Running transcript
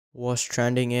What's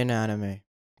trending in anime?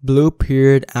 Blue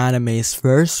Period Anime's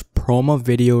first promo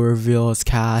video reveals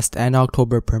cast and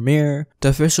October premiere. The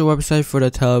official website for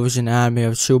the television anime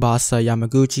of Tsubasa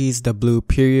Yamaguchi's The Blue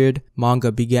Period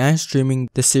manga began streaming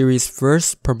the series'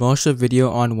 first promotional video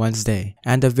on Wednesday,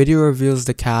 and the video reveals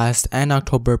the cast and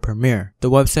October premiere. The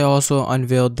website also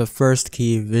unveiled the first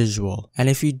key visual. And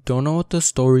if you don't know what the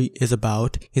story is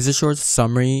about, here's a short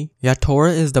summary.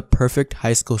 Yatora is the perfect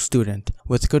high school student,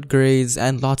 with good grades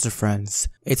and lots of friends.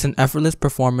 It's an effortless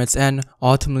performance and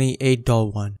ultimately a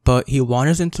dull one. But he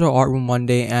wanders into the art room one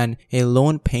day and a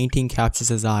lone painting captures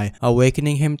his eye,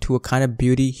 awakening him to a kind of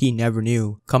beauty he never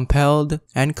knew. Compelled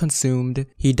and consumed,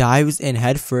 he dives in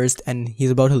headfirst and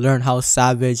he's about to learn how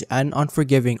savage and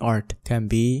unforgiving art can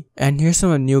be. And here's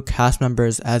some new cast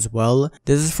members as well.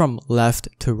 This is from left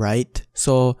to right.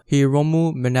 So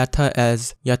Hiromu Mineta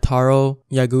as Yataro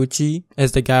Yaguchi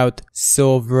is the guy with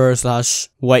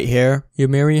silver/white hair.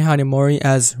 Yumiri Hanamori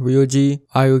as Ryuji.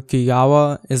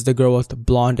 Ayukiyawa is the girl with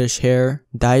blondish hair.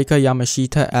 Daika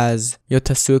Yamashita as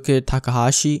Yotasuke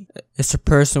Takahashi is the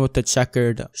person with the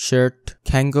checkered shirt.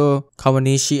 Kengo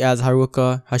Kawanishi as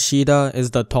Haruka. Hashida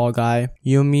is the tall guy.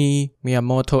 Yumi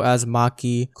Miyamoto as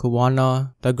Maki.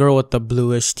 Kuwana, the girl with the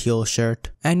bluish teal shirt.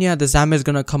 And yeah, this anime is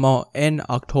gonna come out in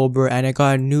October and it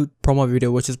got a new promo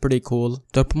video which is pretty cool.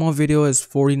 The promo video is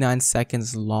 49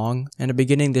 seconds long. In the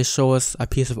beginning they show us a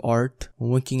piece of art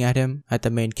winking at him, at the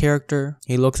main character.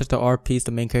 He looks at the art piece,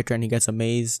 the main character, and he gets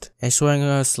amazed. And showing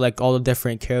us like all the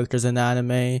different characters in the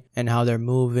anime and how they're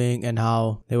moving and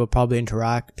how they will probably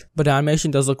interact. But the animation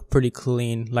does look pretty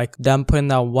clean. Like them putting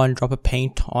that one drop of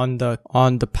paint on the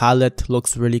palette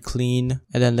looks really clean.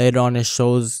 And then later on it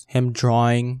shows him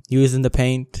drawing using the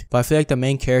paint. But I feel like the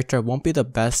main character won't be the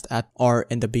best at art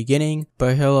in the beginning,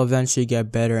 but he'll eventually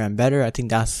get better and better. I think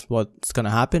that's what's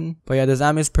gonna happen. But yeah, this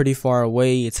anime is pretty far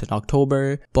away. It's in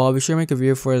October. But I'll be sure to make a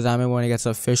video for this anime when it gets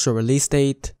an official release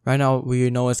date. Right now, we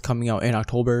know it's coming out in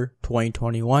October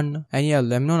 2021. And yeah,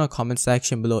 let me know in the comment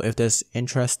section below if this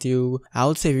interests you. I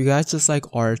would say if you guys just like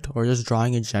art or just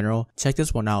drawing in general, check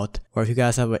this one out. Or if you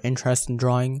guys have an interest in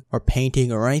drawing or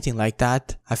painting or anything like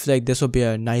that, I feel like this will be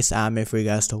a nice anime for you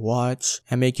guys to watch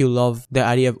and make you love the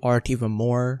idea of art even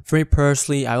more. For me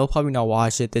personally, I will probably not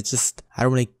watch it. It's just, I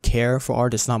don't really care for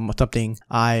art. It's not something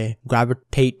I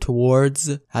gravitate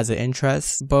towards as an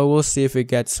interest. But we'll see if it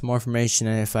gets more information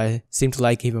and if I seem to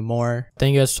like it even more.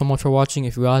 Thank you guys so much for watching.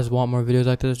 If you guys want more videos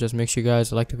like this, just make sure you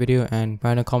guys like the video and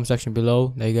write in the comment section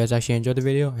below that you guys actually enjoyed the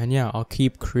video. And yeah, I'll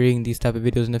keep creating these type of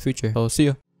videos in the future. So see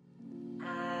you.